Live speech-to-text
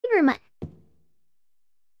room.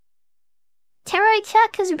 Temporary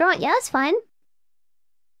check because we brought. Yeah, that's fine.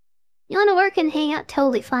 You want to work and hang out?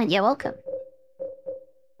 Totally fine. Yeah, welcome.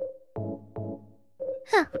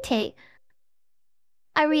 Huh, okay.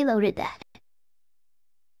 I reloaded that.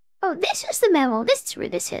 Oh, this is the memo. This is where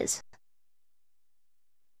this is.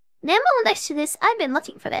 Memo next to this. I've been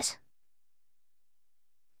looking for this.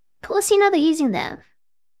 Cool, see now they're using them.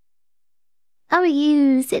 I've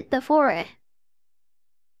used it before.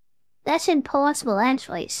 That's impossible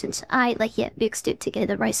actually, since I mixed it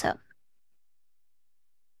together myself.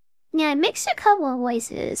 Yeah, I mixed a couple of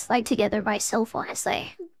voices together myself,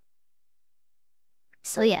 honestly.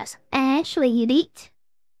 So yes, actually unique.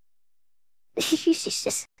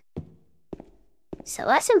 So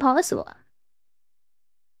that's impossible.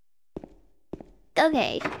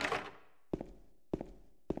 Okay.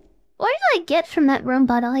 What did I get from that room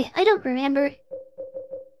bottle? I don't remember.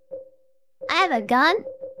 I have a gun.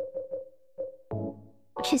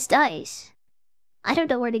 Which is dice. I don't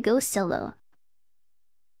know where to go still though.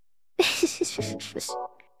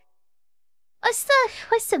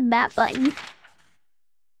 What's the map button?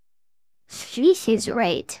 She's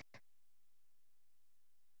right.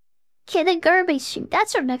 Okay, the garbage chute.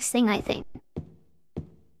 That's our next thing, I think.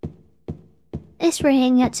 Thanks for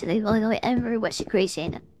hanging out today, by the way. I'm very much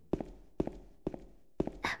appreciating it.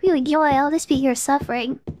 Really, Joy, I'll just be here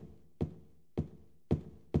suffering.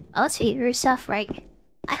 I'll just be here suffering.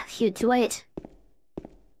 You do it.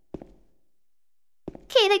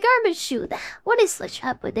 Okay, the garbage chute. What is the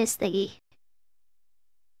up with this thingy?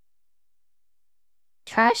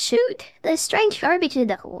 Trash chute? There's strange garbage in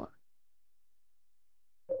the hole.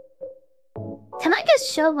 Can I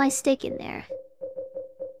just shove my stick in there?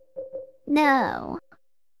 No.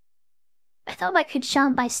 I thought I could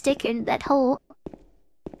shove my stick in that hole.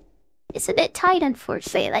 It's a bit tight,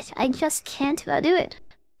 unfortunately. I just can't do it.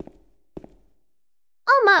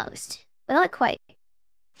 Almost, but not quite.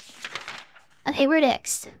 Okay, we're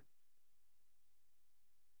next.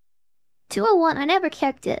 201, I never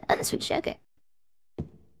checked it. I just would check it.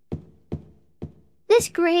 This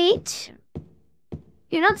great.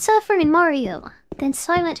 You're not suffering, Mario. Then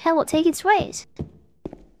Silent Hell will take its ways.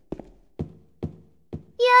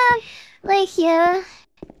 Yeah, yeah.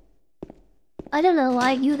 I don't know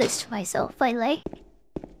why I do this to myself, I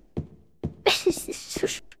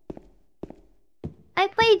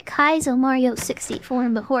played Kaizo Mario 64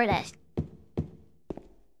 before that.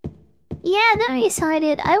 Yeah, then I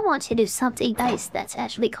decided I want to do something nice that's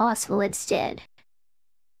actually costful instead.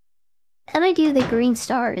 And I do the green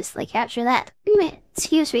stars, after that.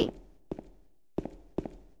 Excuse me.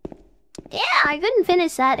 Yeah, I couldn't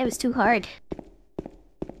finish that, it was too hard.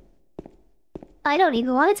 I don't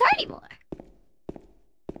even want to try anymore.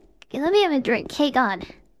 Okay, let me have a drink. Cake on.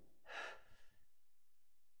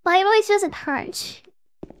 My voice doesn't hurt.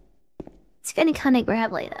 It's getting kinda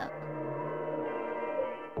gravelly though.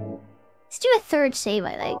 Let's do a third save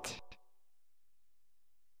I liked.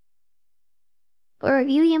 For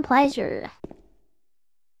beauty and pleasure.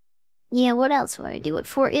 Yeah, what else would I do it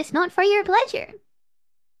for? It's not for your pleasure.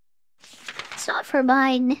 It's not for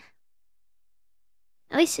mine.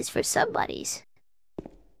 At least it's for somebody's.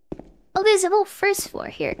 Oh, there's a whole first floor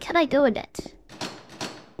here. Can I go in it?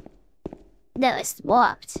 No, it's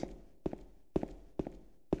blocked.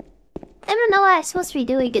 I don't know what I'm supposed to be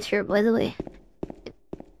doing it here, by the way.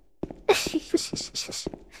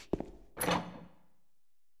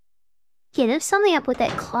 Yeah, there's something up with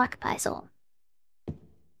that clock puzzle. I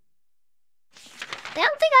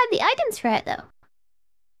don't think I have the items for it, though.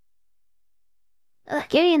 Ugh,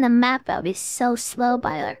 getting the map out is so slow,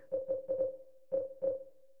 Byler.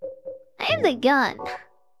 I have the gun.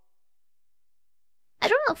 I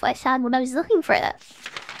don't know if I found what I was looking for, though.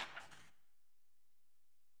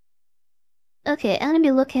 Okay, I'm gonna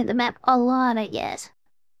be looking at the map a lot, I guess.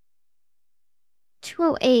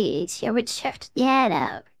 208, yeah, we checked that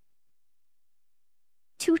out.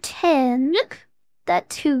 210, that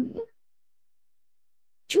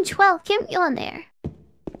 212, get me on there.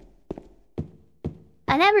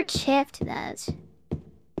 I never checked that.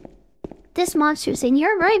 This monster's in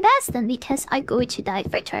your very best then, because I'm going to die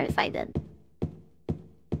if I try to find it.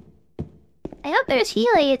 I hope there's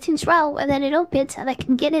healing items well, and then it opens and I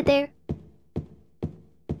can get it there.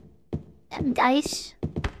 And dice.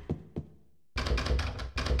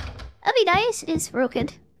 Every dice is broken.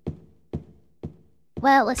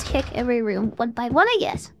 Well, let's check every room one by one, I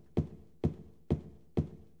guess.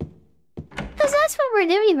 Because that's what we're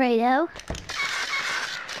doing right now.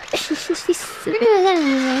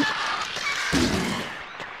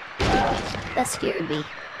 That scared me.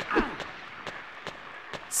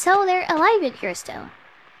 So they're alive in here still.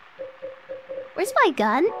 Where's my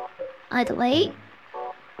gun? By the way.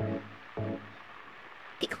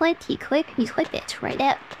 He clicked it right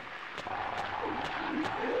out.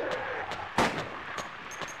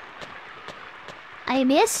 I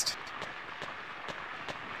missed.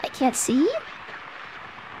 I can't see.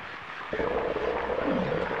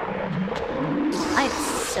 I'm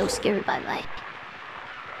so scared by light.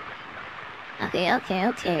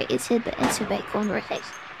 Okay. It's a big conversation.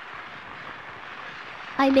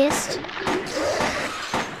 I missed.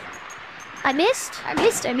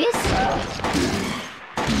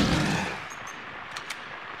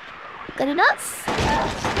 Good enough.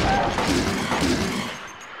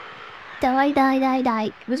 Die.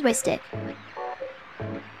 It was wasted.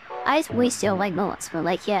 I just wasted all my bullets, but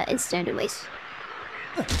like, yeah, it's time to waste.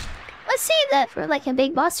 Let's save that for like a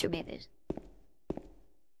big monster maybe.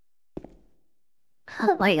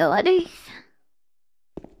 Oh my god.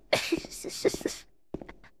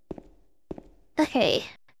 Okay.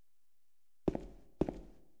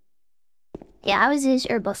 Yeah, I was in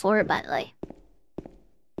here before, by the way.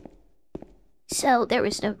 So there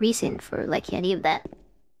was no reason for like any of that.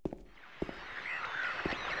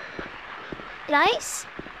 Nice.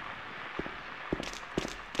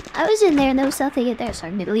 I was in there and there was nothing in there, so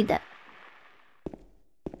I'm gonna leave that.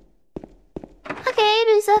 Okay,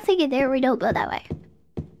 there's nothing in there, we don't go that way.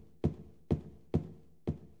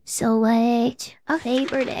 So wait. Okay,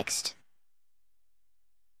 we're next.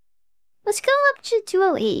 Let's go up to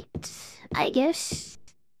 208, I guess.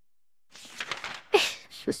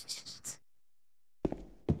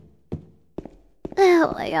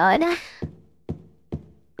 Oh my god.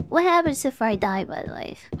 What happens if I die, by the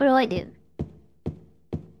way? What do?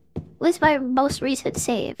 What's my most recent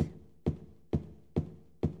save?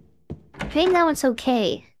 I think that one's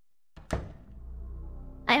okay.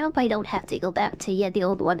 I hope I don't have to go back to the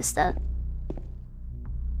old one stuff.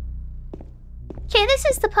 Okay, this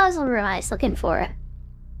is the puzzle room I was looking for.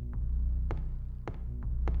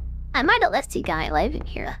 I might have left the guy alive in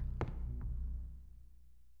here.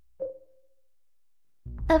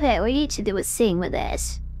 Okay, what we need to do is sing with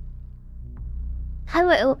this. How do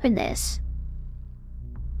I open this?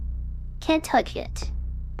 Can't touch it.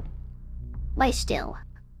 Why still?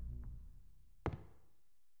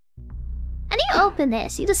 How do you open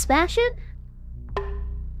this? You just smash it?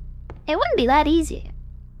 It wouldn't be that easy.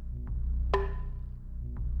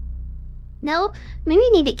 No? Maybe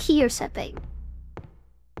you need a key or something.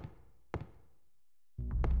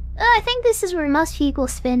 I think this is where most people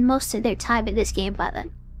spend most of their time in this game by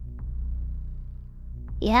then.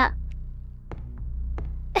 Yeah.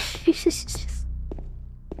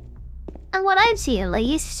 And what I've seen, at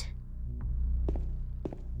least.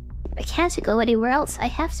 I can't go anywhere else. I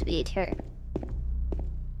have to be here.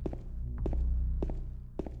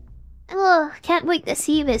 Oh, can't wait to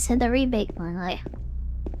see this in the remake, finally.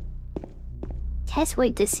 Can't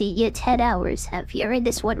wait to see you 10 hours have you're in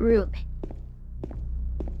this one room.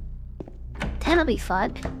 That'll be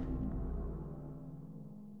fun.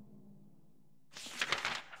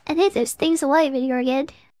 And if there's things alive in here again.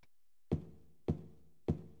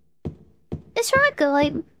 It's not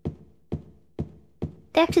going.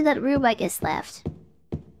 Back to that room I guess left.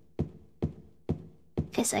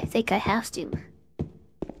 Guess I think I have to.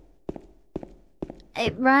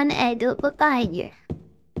 I run and don't look behind you.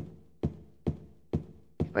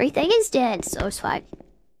 Everything is dead, so it's fine.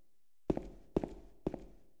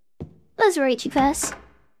 That's way too fast.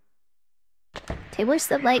 Okay, where's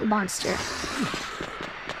the light monster?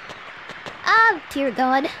 Oh, dear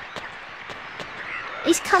God.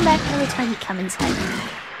 He's come back every time you come inside.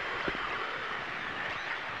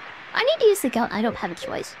 I need to use the gun. I don't have a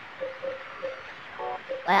choice.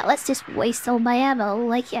 Well, let's just waste all my ammo.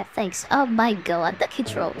 Like, yeah, thanks. Oh my God, the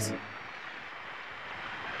controls.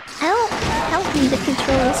 Help me, the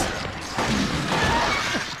controls.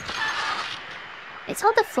 It's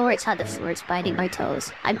on the floor, it's biting my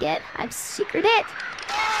toes. I'm dead. I'm secret it.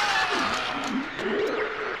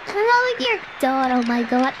 Oh, you're done, oh my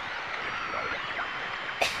God.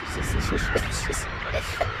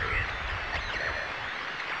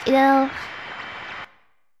 You know,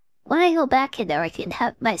 when I go back in there, I can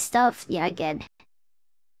have my stuff, again.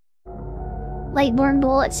 Like more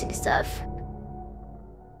bullets and stuff.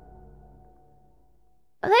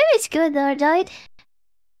 I think it's good though, I died.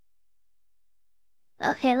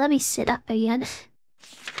 Okay, let me sit up again.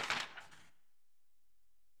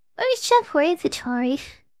 Let me check for inventory.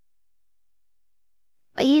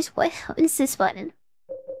 What is this button?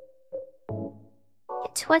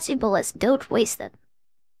 20 bullets, don't waste them.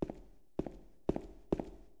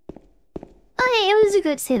 Okay, it was a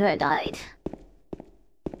good thing that I died.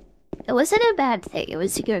 It wasn't a bad thing, it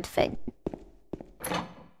was a good thing.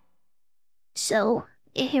 So,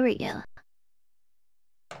 here we go.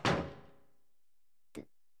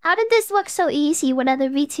 How did this look so easy when other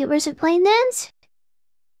VTubers are playing this?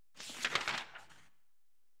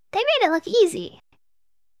 They made it look easy.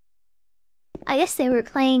 I guess they were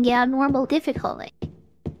playing it on normal difficulty.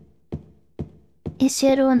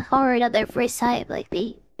 Instead on hard on their first time like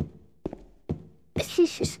me.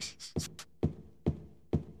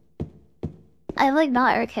 I would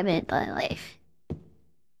not recommend my life.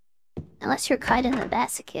 Unless you're kind of a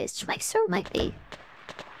masochist, my sir might be.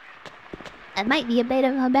 I might be a bit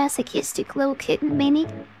of a masochistic little kitten, maybe.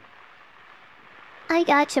 I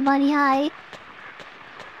got you, Money High.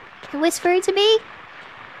 You whisper to me?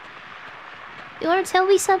 You wanna tell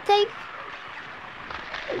me something?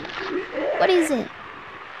 What is it?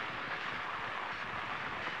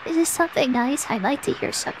 Is this something nice? I'd like to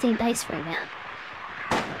hear something nice right now.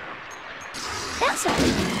 That's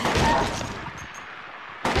something.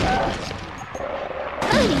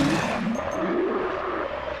 Honey,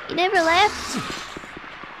 you never left?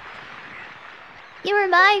 You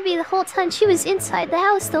remind me the whole time she was inside the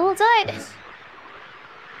house the whole time.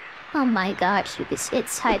 Oh my god, she was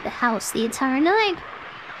inside the house the entire night.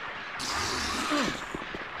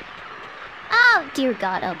 Oh dear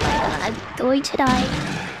god, oh my god, I'm going to die.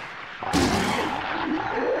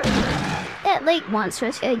 That lake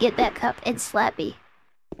monster's gonna get back up and slap me.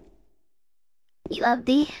 You love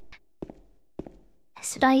me?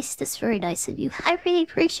 That's nice, that's very nice of you. I really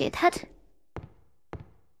appreciate that.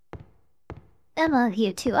 I love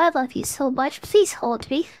you too, I love you so much. Please hold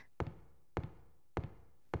me.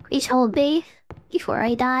 Please hold me before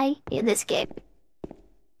I die in this game.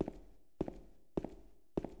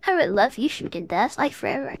 I would love you shooting death like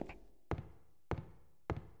forever.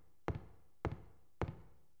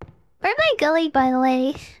 Where am I going, by the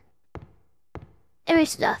way? There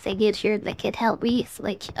is nothing in here that can help me.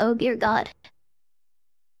 Like, oh dear god.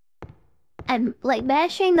 I'm, like,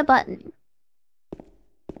 mashing the button.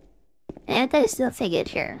 And there's nothing in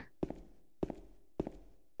here.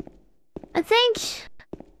 I think...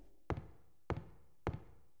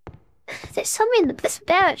 there's something in this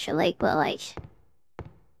batch, like, but like...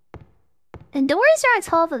 the doors are on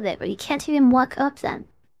top of it, but you can't even walk up them.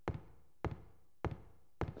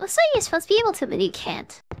 Looks like you're supposed to be able to, but you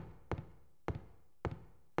can't.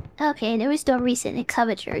 Okay, there is no reason to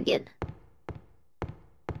covet her again.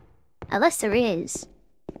 Unless there is.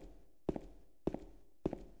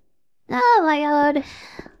 Oh my god.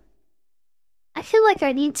 I feel like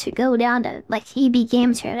I need to go down to, like, EB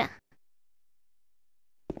Games right now.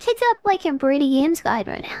 Picked up, like, a Brady Games guide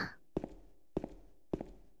right now.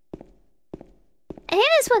 I think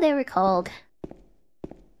that's what they were called.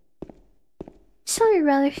 Sorry,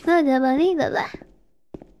 brother.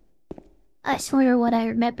 I swear what I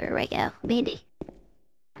remember right now. Maybe.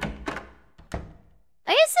 I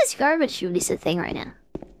guess this garbage chute is a thing right now.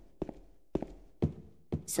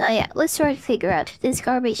 So yeah, let's try to figure out this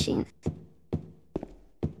garbage chute.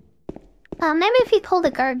 Maybe if we pull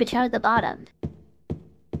the garbage out of the bottom,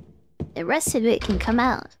 the rest of it can come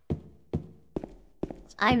out.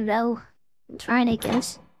 I don't know. I'm trying to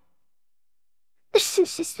guess. That's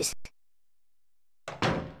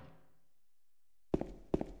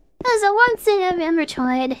the one thing I've ever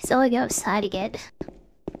tried, so I go outside again.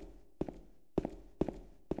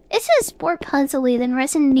 It's just more puzzly than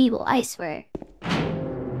Resident Evil, I swear.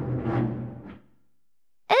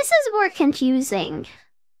 This is more confusing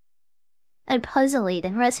and puzzly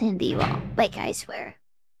than Resident Evil, like I swear.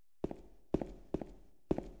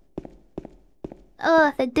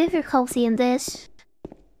 Oh, the difficulty in this.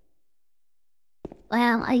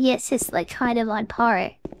 Well, I guess it's like kind of on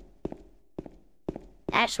par.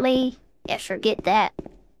 Actually, yeah, forget that.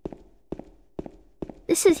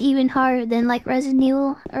 This is even harder than like Resident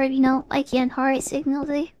Evil, or you know, like in horror signals.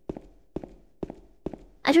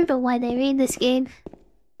 I don't know why they made this game.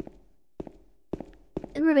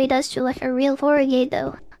 It really does feel like a real horror game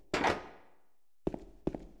though.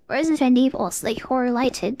 Resident Evil is like horror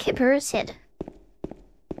lighted comparison.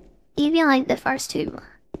 Even like the first two.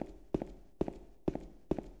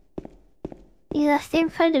 Yeah, they're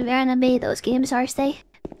kind of anime those games are, they?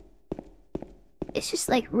 It's just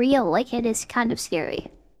like real, like it is kind of scary.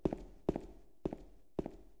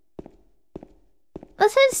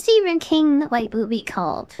 What's that Stephen King like movie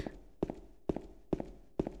called?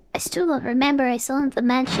 I still don't remember. I saw it in the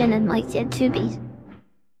mansion and like the Vtubers.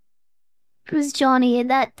 It was Johnny and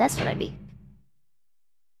that's what I mean.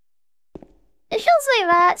 It feels like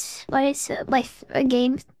that, but it's like a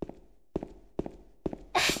game.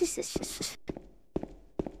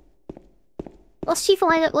 Well,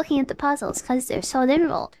 people end up looking at the puzzles because they're so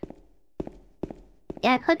involved.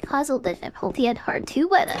 Yeah, I put puzzle difficulty at hard too,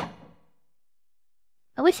 but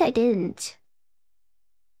I wish I didn't.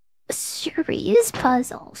 Serious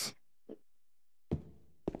puzzles.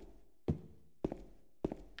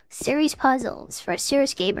 Serious puzzles for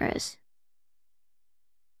serious gamers.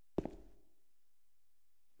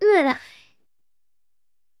 Ugh.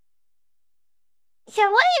 Yeah,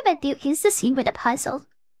 what are you gonna do? Here's the scene with a puzzle.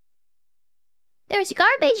 There's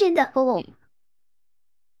garbage in the hole.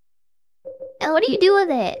 And what do you do with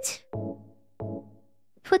it?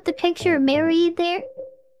 Put the picture of Mary there?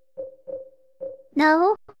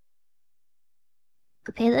 No?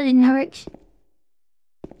 Okay, that didn't hurt.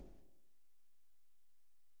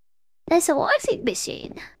 There's a washing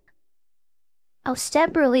machine. Oh,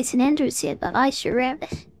 step release and Andrews it, but I sure am.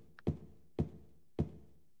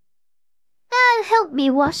 Help me,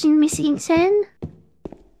 washing machine son.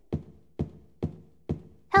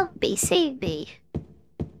 Help me, save me.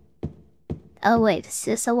 Oh wait, this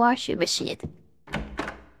is a washing machine.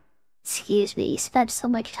 Excuse me, you spent so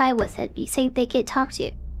much time with it, you think they can talk to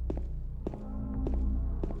you?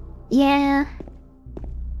 Yeah.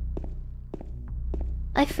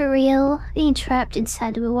 Like for real, being trapped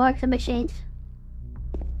inside of a washing machine.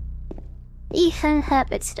 Even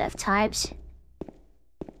happens enough times.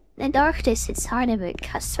 The darkness is hard of it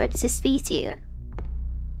starts to speak to you.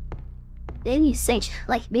 Then you think,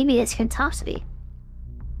 like, maybe this can talk to me.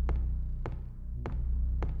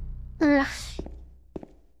 Ugh.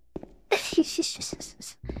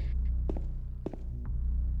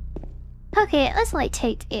 Okay, let's like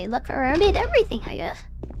take a look around at everything, I guess.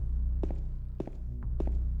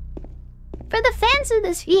 For the fans of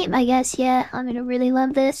this game, I guess, yeah, I'm gonna really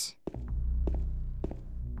love this.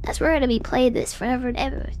 As we're gonna be playing this forever and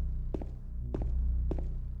ever.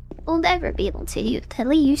 We'll never be able to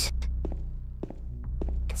leave.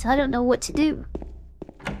 Cause I don't know what to do.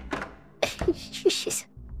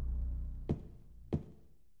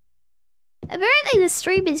 Apparently the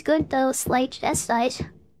stream is good though, Slate, that's nice.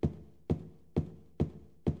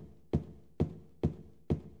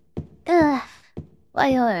 Ugh,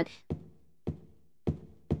 why not?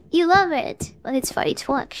 You love it, but it's funny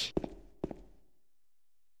to watch.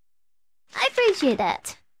 I appreciate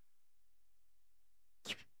that.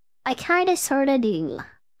 I kinda sorta do.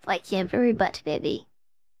 Like everybody, maybe.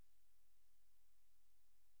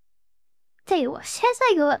 Tell you what, as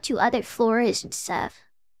I go up to other floors and stuff.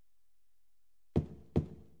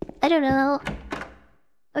 I don't know.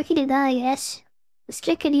 Okay, did I guess? Let's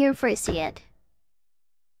check in here first again.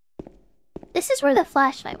 This is where the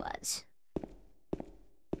flashlight was.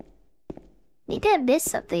 We did miss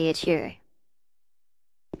something in here.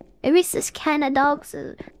 Maybe it's this can of dog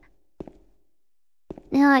food.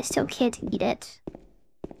 No, I still can't eat it.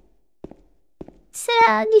 Sit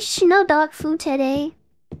down, no dog food today.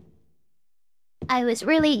 I was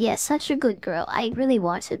really, yes, such a good girl. I really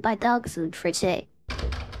wanted my dog food for today.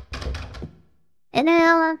 And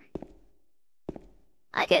now,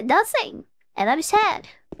 I get nothing. And I'm sad.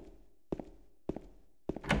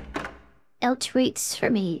 L tweets for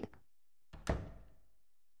me.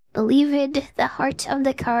 Believe in the heart of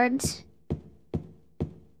the cards.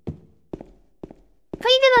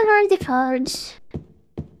 Believe in the heart of the cards.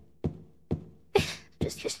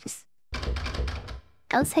 just. I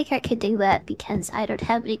don't think I could do that because I don't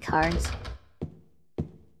have any cards.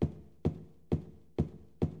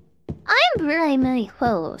 I'm really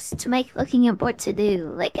close to looking at what to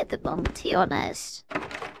do, like at the moment, to be honest.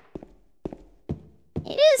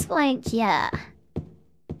 It is like, yeah.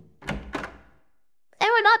 I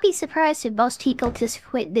would not be surprised if most people just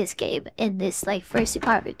quit this game in this, like, first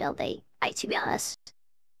department, don't they? To be honest.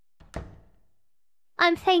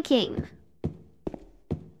 I'm thinking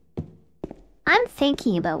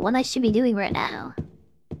about what I should be doing right now.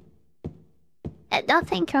 And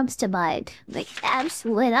nothing comes to mind. Like,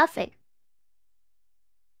 absolutely nothing.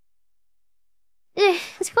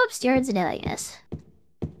 Let's go upstairs and I guess.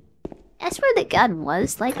 That's where the gun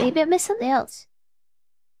was, like maybe I missed something else.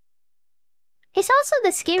 It's also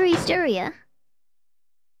the scariest area.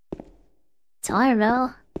 So I don't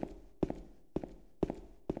know.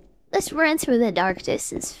 Let's run through the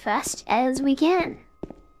darkness as fast as we can.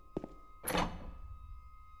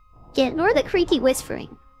 Yeah, ignore the creaky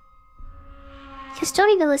whispering. Just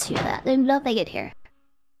don't even listen to that, there's nothing in here.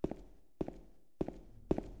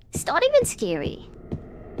 It's not even scary.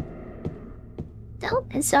 No,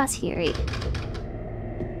 it's not scary.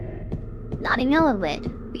 Not even a little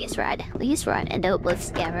bit. Please run, and don't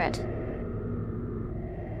let's get red.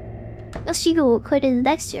 Let's go quit in the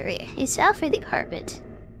next area. It's out for the carpet.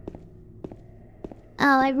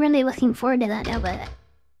 Oh, I'm really looking forward to that now, but...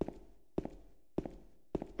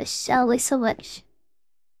 There's only so much.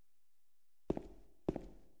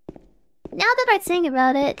 Now that I think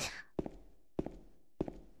about it,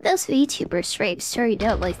 those VTuber straight started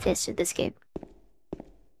out like this in this game.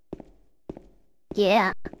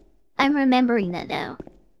 Yeah, I'm remembering that now.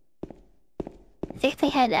 I think they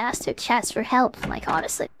had asked their chats for help, like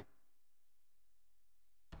honestly.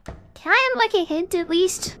 Can I have like a hint at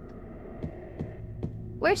least?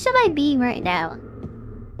 Where should I be right now?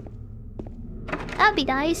 That'd be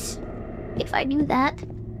nice if I knew that.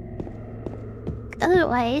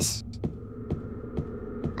 Otherwise,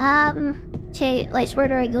 okay, like where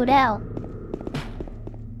do I go now?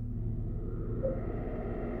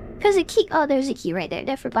 There's a key. Oh, there's a key right there.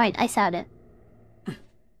 Never mind. I found it.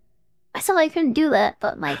 I thought I couldn't do that,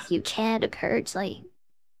 but my you can't occur. Like,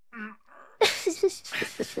 so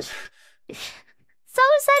is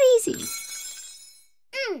that easy?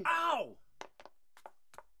 Ow!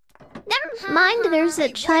 Never mind. There's a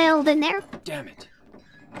child in there. Damn it!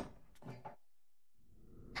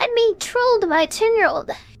 I'm being trolled by a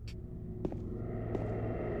 10-year-old.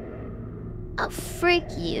 Oh, frick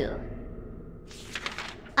you.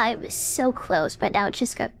 I was so close, but now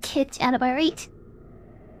just got kicked out of my reach.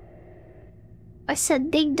 I said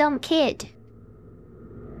big dumb kid.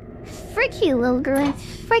 Frick you, little girl.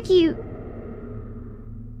 Frick you.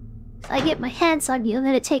 If I get my hands on you, I'm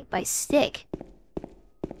gonna take my stick.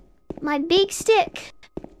 My big stick.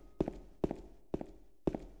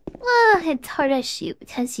 Well, it's hard to shoot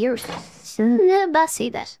because you're about to say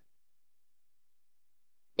that.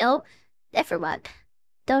 Nope, never mind.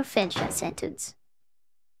 Don't finish that sentence.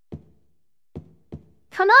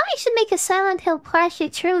 Konami should make a Silent Hill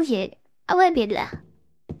Classic Trilogy. They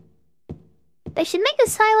should make a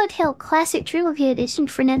Silent Hill Classic Trilogy Edition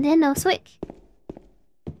for Nintendo Switch.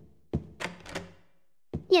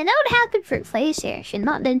 Yeah, that would happen for PlayStation,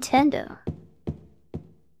 not Nintendo. But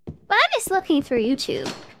I'm just looking through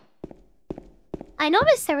YouTube. I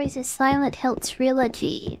noticed there was a Silent Hill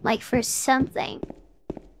trilogy, like for something.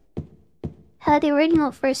 Had the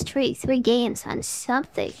original first three games on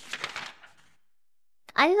something.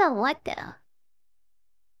 I don't know what though.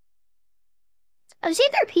 It was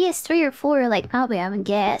either PS3 or 4, like probably I would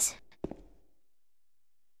guess.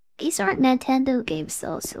 These aren't Nintendo games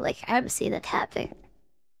though, so like I haven't seen that happen.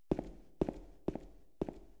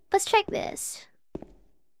 Let's check this.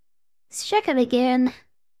 Let's check it again.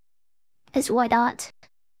 As why not?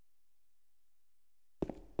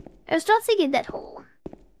 There's nothing in that hole.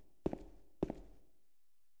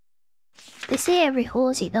 They say every hole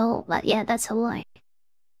is a hole, but yeah, that's a lie.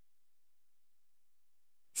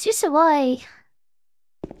 It's just a lie.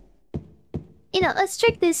 You know, let's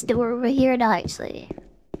check this door over here now, actually.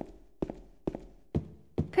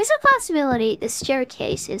 There's a possibility the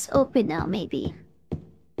staircase is open now, maybe.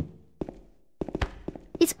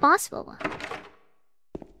 It's possible.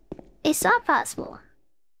 It's not possible.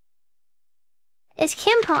 It's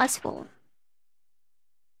impossible.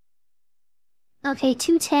 Okay,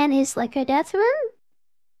 210 is like a death room?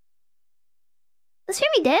 Let's hear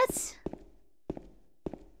me deaths.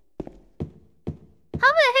 How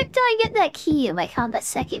the heck did I get that key like on that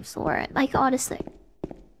second floor? Like honestly.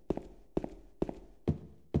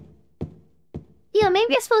 Yeah,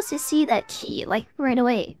 maybe I'm supposed to see that key like right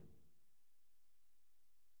away.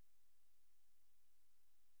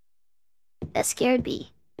 That scared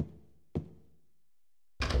me.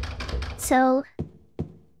 So,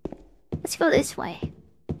 let's go this way.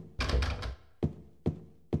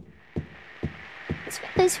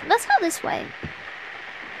 Let's go this way.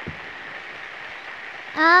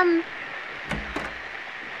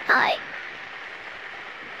 Hi.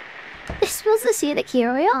 You're supposed to see the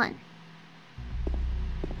carry on.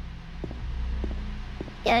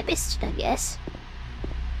 Yeah, I missed it, I guess.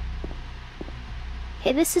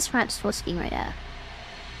 Okay, this is where I'm supposed to be right now.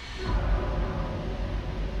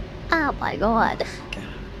 Oh my god.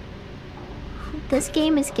 This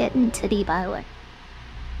game is getting titty violent.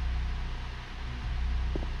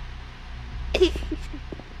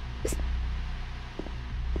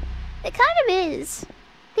 It kind of is. I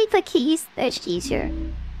think the keys, that's easier.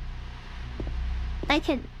 I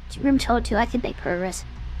can, room told to, I can make progress.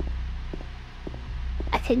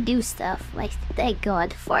 I can do stuff, like, thank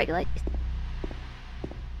god, for like...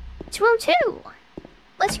 It's room 2!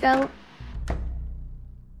 Let's go.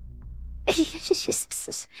 I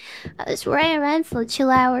was running around for 2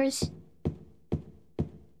 hours.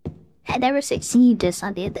 I never succeeded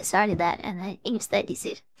on the other side of that, and I instead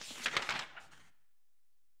did.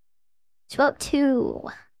 12-2.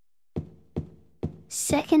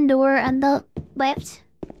 Second door on the left.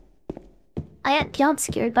 I got jump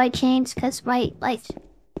scared by chains because my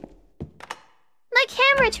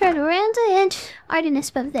camera turned around and I didn't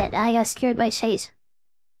expect that. I got scared by chains.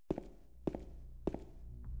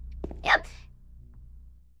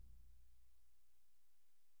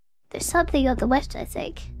 There's something on the west, I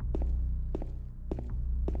think.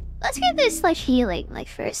 Let's get this, like, healing, like,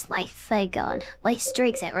 first. Like, thank God. My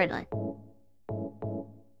streaks at red one.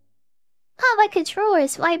 Oh, my controller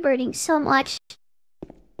is vibrating so much.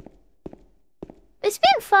 It's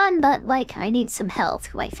been fun, but, like, I need some health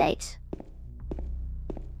to my face.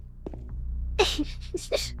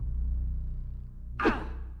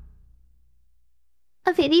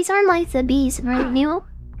 Okay, these aren't like the bees in revenue.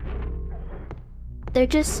 They're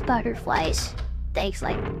just butterflies. Thanks,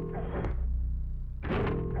 like.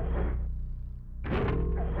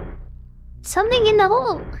 Something in the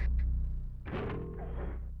hole.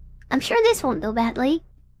 I'm sure this won't go badly.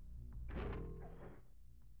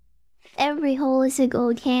 Every hole is a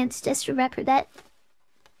gold can. Just remember that.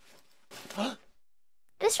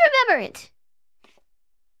 Just remember it.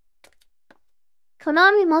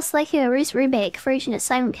 Konami most likely a remake version of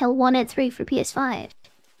Silent Hill 1 and 3 for PS5.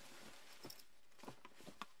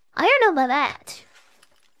 I don't know about that.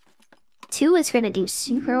 2 is gonna do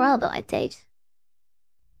super well though, I think.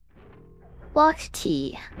 Block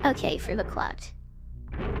T. Okay, for the clock.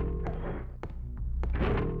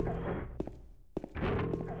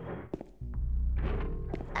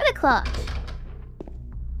 At the clock.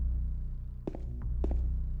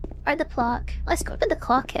 Or the clock. Let's go to the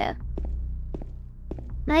clock here.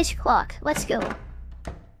 Nice clock. Let's go.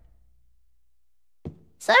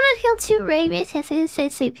 Silent Hill 2 remake has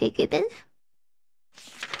a pick it.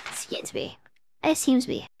 Excuse me. Excuse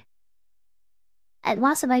me. And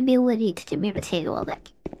lots of my ability to communicate all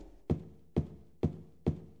that.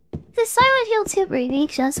 The Silent Hill 2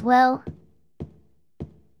 remake as well.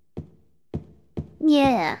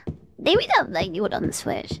 Yeah. They would have like do it on the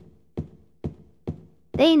Switch.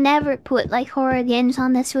 They never put like horror games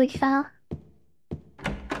on the Switch file.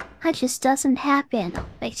 That just doesn't happen,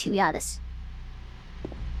 like, to be honest.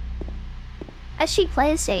 Actually,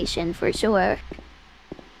 PlayStation for sure.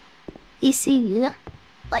 PC,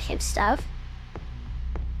 like him stuff.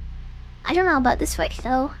 I don't know about this Switch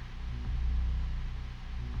though.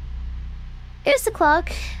 Here's the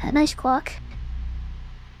clock, a nice clock.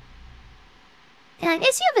 Yeah, I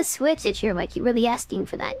guess you have a Switch if you're like really asking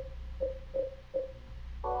for that.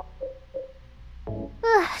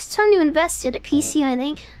 It's time to invest in a PC, I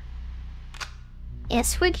think. Yeah,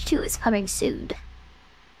 Switch 2 is coming soon.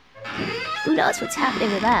 Who knows what's happening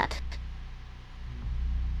with that?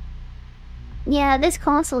 Yeah, this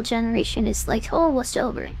console generation is like almost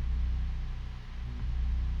over.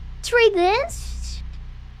 Let's read this.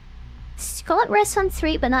 Scott rests on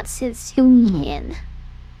 3 but not 16.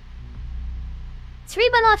 3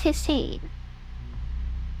 but not 15.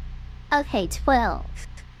 Okay, 12.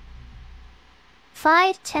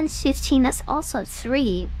 5, 10, 15, that's also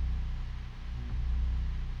 3.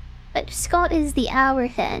 But Scott is the hour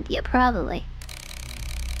hand, yeah, probably.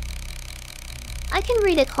 I can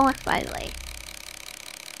read a clock, by the way.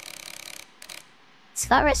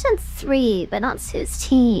 Scott rests on 3, but not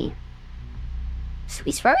 16. So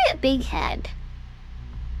he's probably a big head.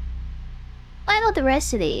 Find out the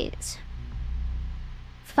rest of these.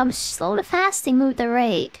 From slow to fast, they move the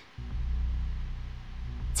rate.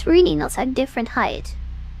 3 needles at different height.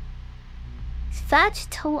 Fat,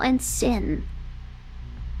 tall, and thin.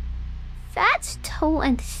 Fat, tall,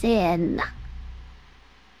 and thin.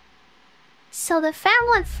 So the fat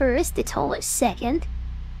one first, the tall is second.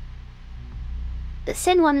 The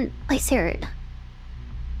thin one is third.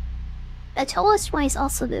 The tallest one is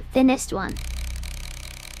also the thinnest one.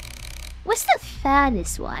 What's the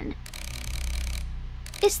fattest one?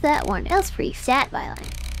 It's that one. That's pretty fat, by the way.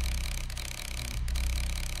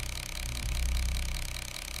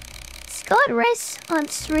 Scott rests on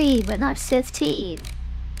 3, but not 15.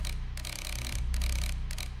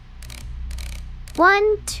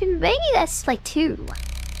 1, 2, maybe that's like 2.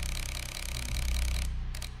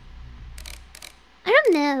 I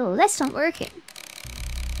don't know, that's not working.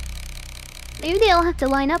 Maybe they all have to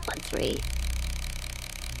line up on 3.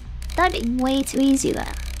 That'd be way too easy though.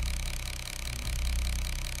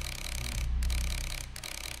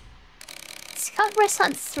 Scott rests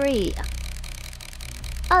on 3.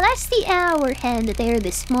 Oh, that's the hour hand there,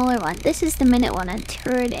 the smaller one. This is the minute one on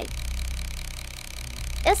turning.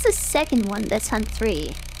 That's the second one that's on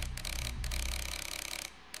 3.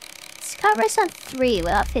 Scott rests on 3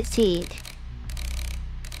 without 15.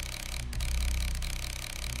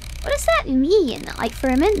 What does that mean? Like for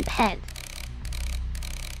a minute pen.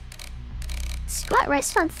 Scott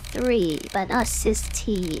rests on 3, but not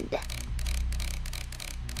 16.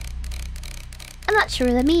 I'm not sure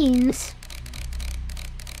what that means.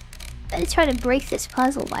 Let's try to break this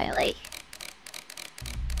puzzle, Violet.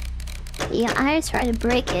 Yeah, I try to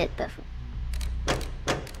break it, but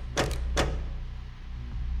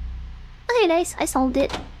I solved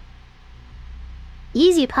it.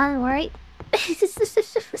 Easy pun, right?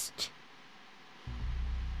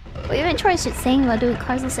 We haven't tried such thing about doing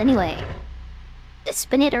cardless anyway. Just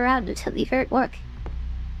spin it around until you hear it work.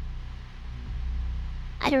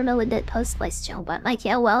 I don't know what that post place show, but like,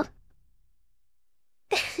 yeah, well.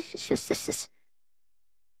 Well,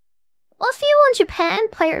 if you want Japan,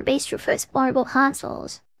 player-based refers to portable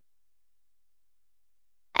consoles.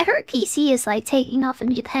 I heard PC is like taking off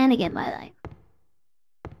in Japan again, by the way.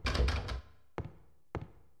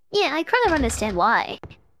 Yeah, I kind of understand why.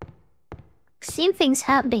 Seen things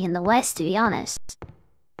happening in the West, to be honest.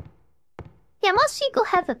 Yeah, most people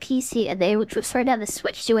have a PC and they would prefer to have a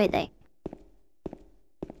Switch to anything.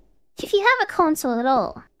 If you have a console at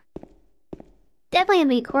all, definitely gonna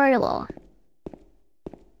be portable.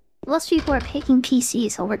 Most people are picking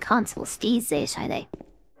PCs over consoles these days, I think.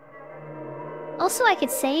 Also, I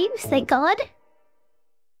could save, thank God.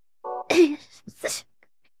 Then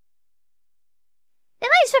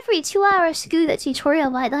I spent for 2 hours to do the tutorial,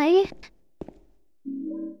 by the way.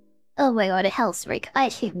 Oh my god, a health break. I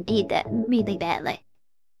actually need that really badly.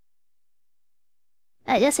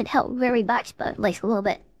 That doesn't help very much, but like a little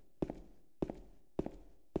bit.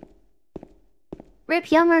 Rip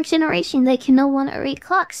younger generation, they can no longer read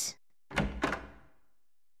clocks.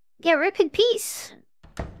 Yeah, rip in peace.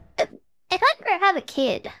 If I ever have a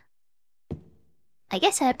kid, I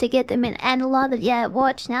guess I have to get them an analog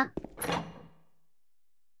watch now.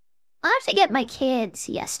 I'll have to get my kids,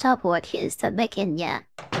 stopwatches that they can,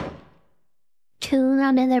 tune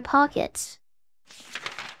around in their pockets.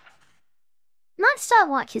 Not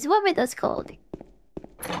stopwatches, what were those called?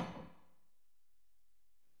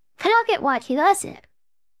 Pocket watches, that's it.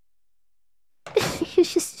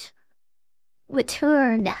 It's just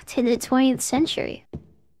returned to the 20th century.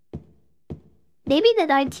 Maybe the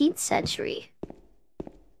 19th century.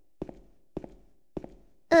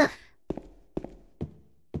 Ugh.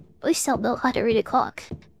 We still know how to read a clock.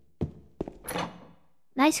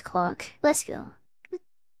 Nice clock. Let's go.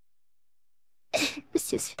 It's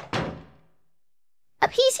just... A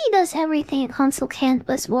PC does everything a console can't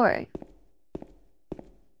plus more.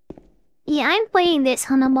 Yeah, I'm playing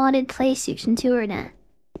this on a modded PlayStation 2 right now.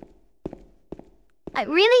 I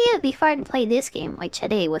really would be fun to play this game like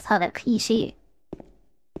today without a PC.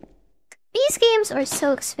 These games are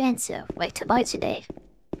so expensive, like to buy today.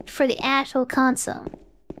 For the actual console.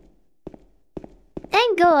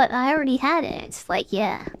 Thank God I already had it. It's like,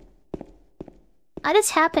 yeah. I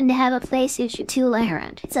just happened to have a PlayStation 2 laying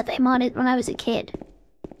around, except I modded when I was a kid.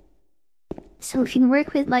 So if you can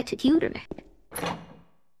work with my computer.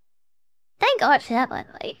 Thank God for that, by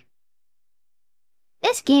the way.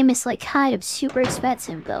 This game is like kind of super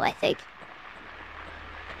expensive though, I think.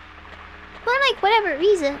 For like whatever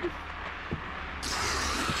reason.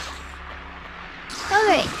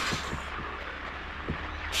 Okay.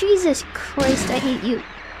 Jesus Christ, I hate you.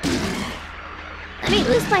 I mean,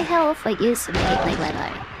 lose my health like instantly, like by the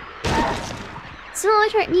way. So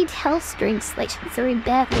I need health drinks like very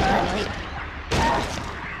badly, by the way.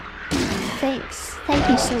 Thanks. Thank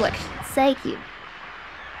you so much. Thank you.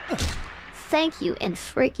 Thank you, and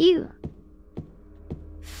frick you.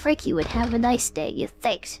 Frick you and have a nice day, you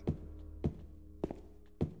thanks.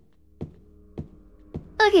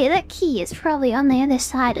 Okay, that key is probably on the other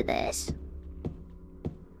side of this.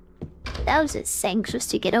 That was as anxious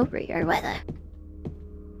to get over here, weather.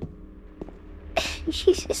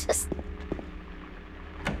 Jesus.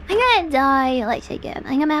 I'm gonna die like again.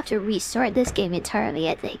 I'm gonna have to restart this game entirely,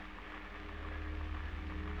 I think.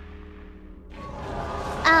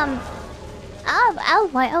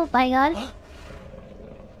 Oh my god.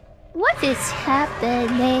 What is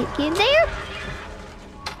happening in there?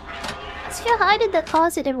 Let's go hide in the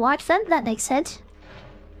closet and watch them. That makes sense.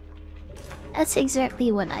 That's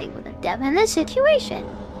exactly what I would have done in this situation.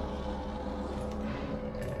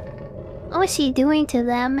 What was he doing to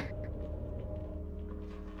them?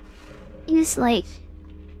 He was like...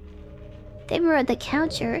 They were at the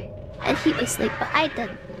counter, and he was like behind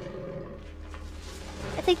them.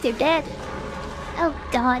 I think they're dead. Oh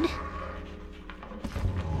god.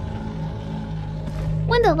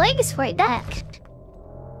 When the leg is right back.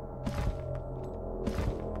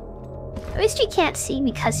 At least he can't see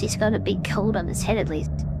me because he's got a big coat on his head at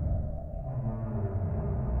least.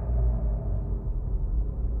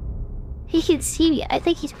 He can see me. I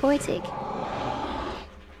think he's pointing.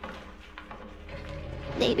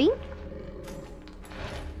 Maybe?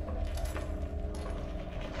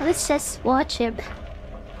 Let's just watch him.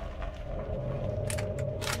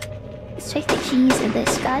 Let's take the keys in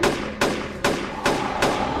this gun.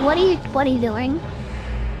 What are you doing?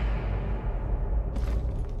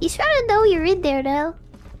 He's trying to know you're in there, though.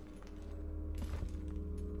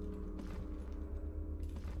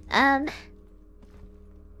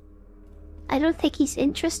 I don't think he's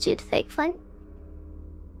interested, thankfully.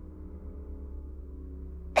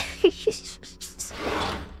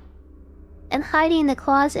 And hiding in the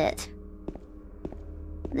closet.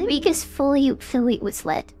 The week is fully was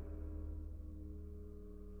lit.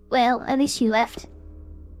 Well, at least you left.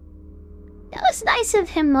 That was nice of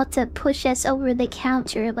him not to push us over the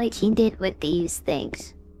counter like he did with these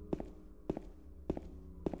things.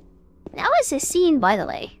 That was a scene, by the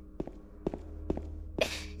way.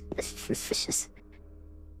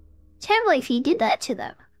 Can't believe he did that to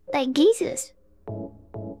them. Like Jesus.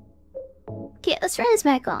 Okay, let's turn this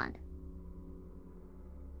back on.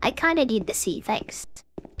 I kinda need to see, thanks.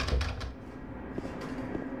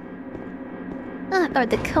 Or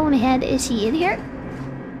the cone head, is he in here?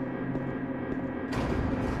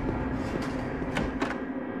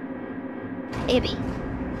 Maybe.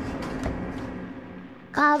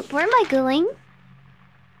 Where am I going?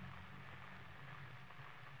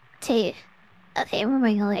 Okay, where am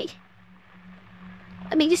I going?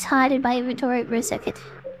 Let me just hide in my inventory for a second.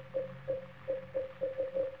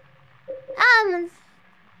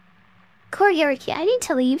 Courtyard key, I need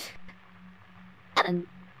to leave.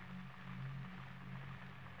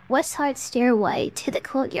 West side stairway to the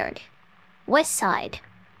courtyard. West side.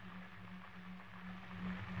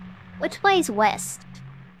 Which way is west?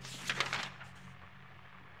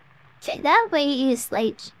 Okay, that way is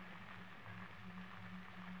like...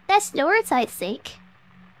 That's north, I think.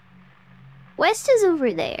 West is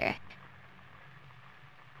over there.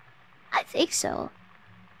 I think so.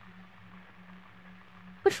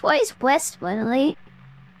 Which way is west, Winley?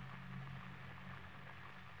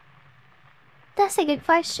 That's a good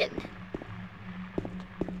question.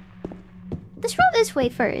 Let's roll this way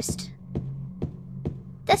first.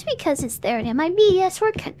 That's because it's there and it might be, yes, or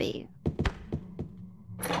it could be.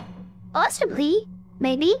 Possibly.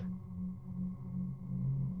 Maybe.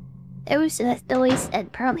 There was a noise and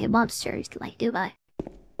apparently monsters like Dubai.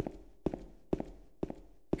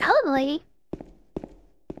 Probably.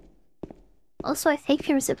 Also, I think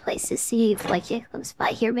there's a place to see if like it comes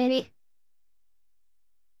by here, maybe.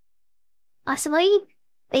 Possibly.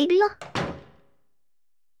 Maybe.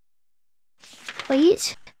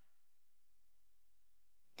 Please.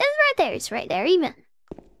 It's right there, even.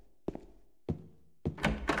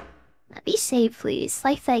 Be safe, please.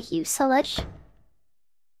 Like, thank you so much.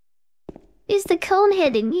 Is the cone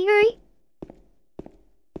head in here?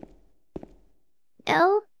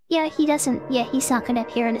 No? Yeah, he doesn't. Yeah, he's not gonna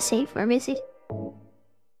appear in a safe room, is he?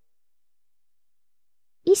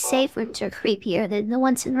 These safe rooms are creepier than the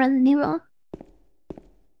ones in Run the New Room.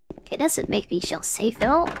 It doesn't make me feel safe at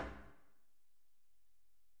all.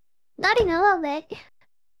 Not in all that.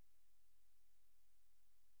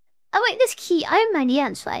 Oh wait, this key, I have my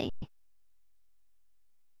neons flying.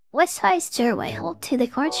 West side stairway hold to the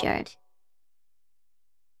courtyard.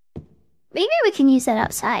 Maybe we can use that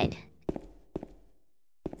outside.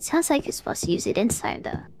 Sounds like you're supposed to use it inside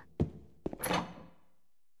though.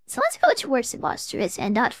 So let's go towards the monster is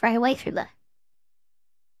and not far away from the...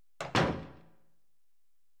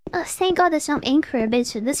 Oh, thank God there's no anchor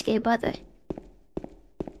bits in this game, brother.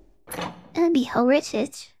 That'd be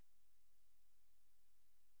horrific.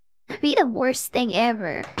 It'd be the worst thing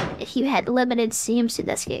ever if you had limited seams in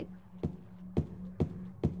this game.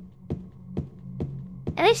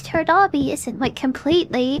 At least her Dobby isn't like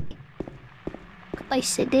completely like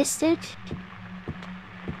sadistic.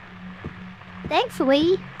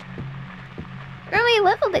 Thankfully, only a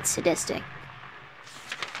little bit sadistic.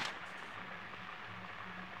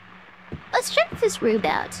 Let's check this room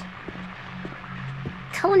out.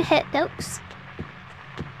 Cone head notes.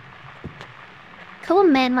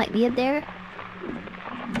 Cone man might be in there.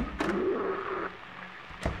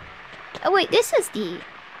 Oh wait, this is the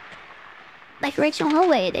like original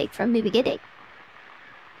hallway I think from the beginning.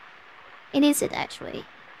 It isn't actually.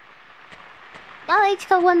 I like to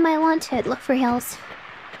go one by one to look for health.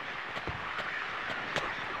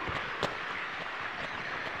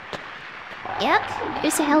 Yep,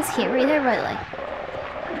 there's a health here, right there, right like.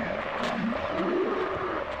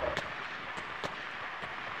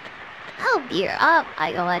 Oh dear, oh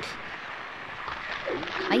my God.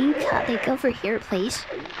 Are you coming over here, please?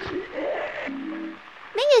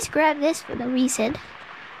 Let me just grab this for no reason.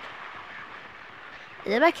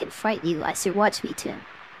 And then I can fight you as you watch me too.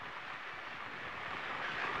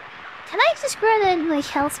 Can I just grab that like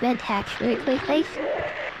health med hack really quickly?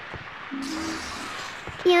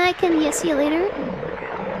 Yeah, I can. Yeah, see you later.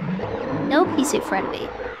 Nope, he's in front of me.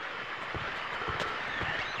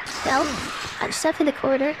 Well, punch stuff in the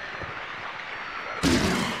corner.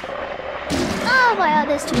 Oh wow,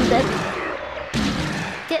 that's too good.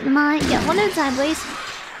 Get mine. Yeah, one at a time, please.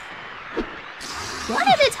 One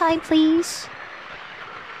at a time, please.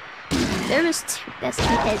 There was two. That's 2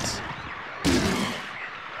 hits.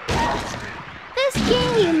 This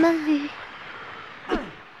game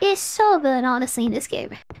is so good, honestly, in this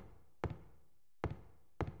game.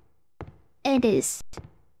 It is.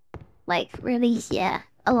 Like, really, yeah.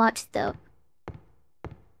 A lot, though.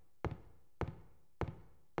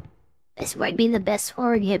 This might be the best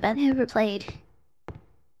horror game I've ever played.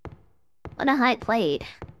 What a high played.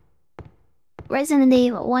 Resident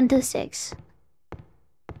Evil 1 to 6.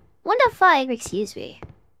 1 to 5, excuse me.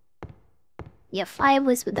 Yeah, 5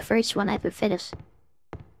 was the first one I could finish.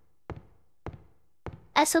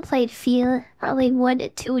 I still played Fear, probably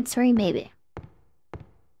 1, 2, and 3 maybe.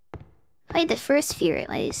 Played the first Fear at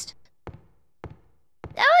least.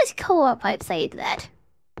 That was co-op, I played that.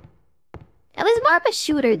 It was more of a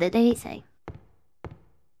shooter than anything.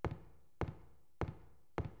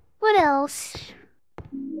 What else?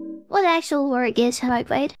 What actual horror games have I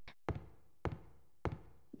played?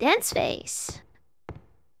 Dead Space.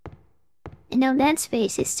 You know, Dead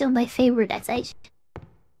Space is still my favorite, I think.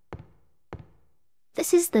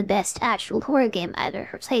 This is the best actual horror game I've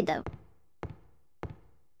ever played, though.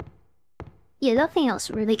 Yeah, nothing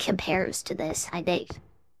else really compares to this, I think.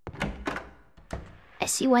 I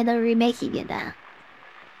see why they're remaking it now.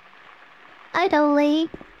 Hi, Dolly.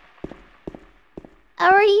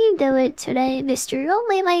 How are you doing today, Mr.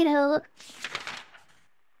 Only Lino?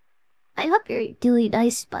 I hope you're doing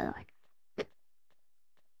nice, by the way.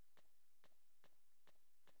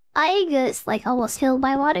 I just, like, almost killed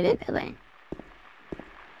my water equipment.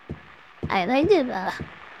 I liked it,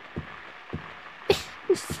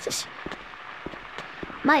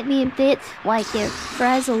 might be a bit like you're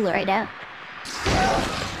frazzled right now.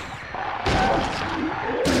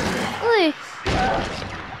 Ooh.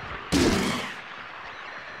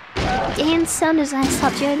 Damn, son, as I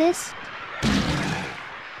stop doing this.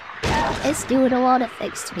 It's doing a lot of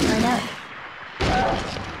things to me right now.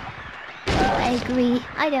 I agree.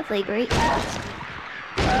 I definitely agree.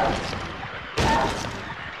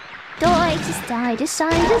 Don't I just die, just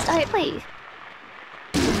die, please.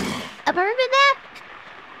 Apart from that?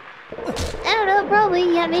 I don't know,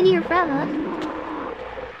 probably, yeah, maybe you're probably.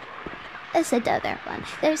 There's another one.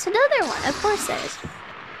 There's another one, of course there is.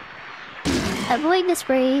 Avoid the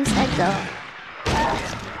sprays and go.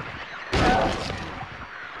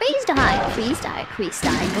 Freeze die, freeze die, freeze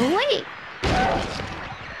die, go away.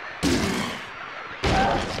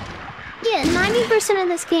 Yeah, 90% of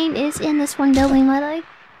this game is in this one building, by the way.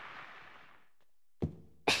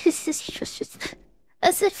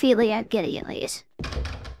 That's the feeling I'm getting at least.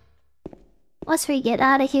 Once we get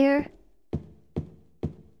out of here.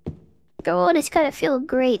 Go on, it's gonna feel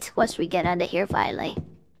great once we get out of here finally.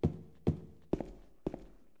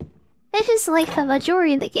 It's just like the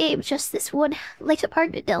majority of the game, just this one like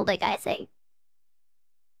apartment building, I think.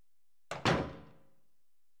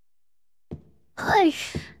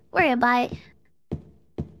 Where am I?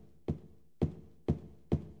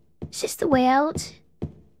 Is this the way out?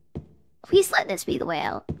 Please let this be the way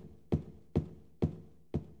out.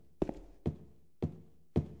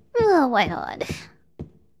 Oh my god.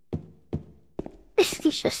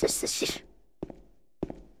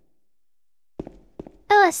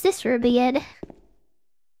 Oh, it's this room again.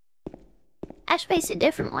 Actually, it's a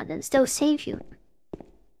different one and still save you.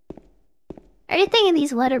 Anything in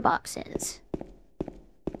these letterboxes?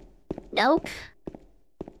 Nope.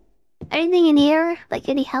 Anything in here? Like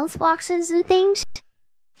any health boxes and things?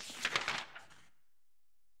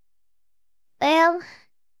 Well,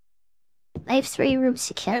 I have 3 rooms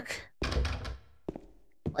to check.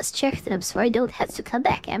 Let's check them so I don't have to come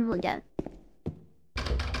back ever again.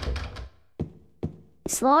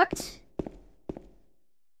 It's locked?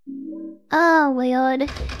 Oh,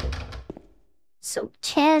 weird. So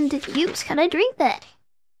canned juice, can I drink that?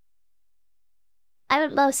 I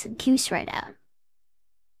would love some juice right now.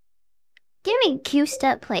 Give me juiced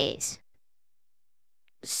up, please.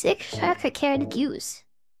 6-pack of canned juice.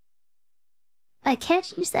 I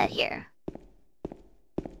can't use that here.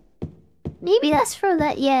 Maybe that's for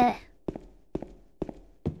that, yeah.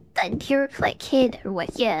 That jerk like kid or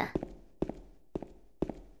what, yeah.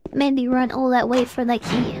 Made me run all that way for that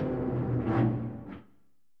key.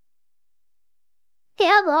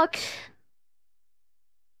 Yeah, look.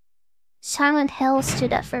 Silent Hill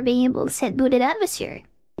stood up for being able to set booted atmosphere.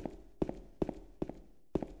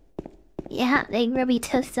 Yeah, they really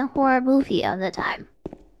took the horror movie of the time.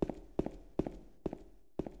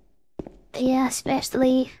 But yeah,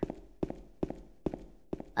 especially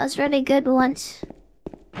I was really good once.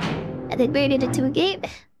 And then made it into a game.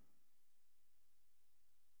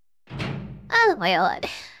 Oh my god.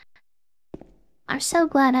 I'm so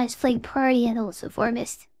glad I was playing Party and also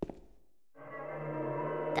Formist.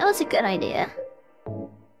 That was a good idea.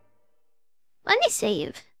 Let me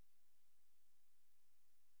save.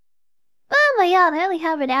 Oh my god, I only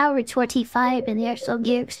have an hour 25 in there, so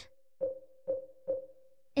gives.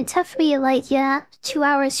 It took me like, yeah, 2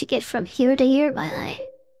 hours to get from here to here, by the way.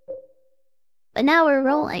 But now we're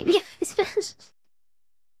rolling. I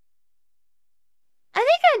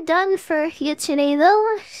think I'm done for you today,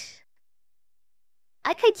 though.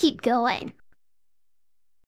 I could keep going.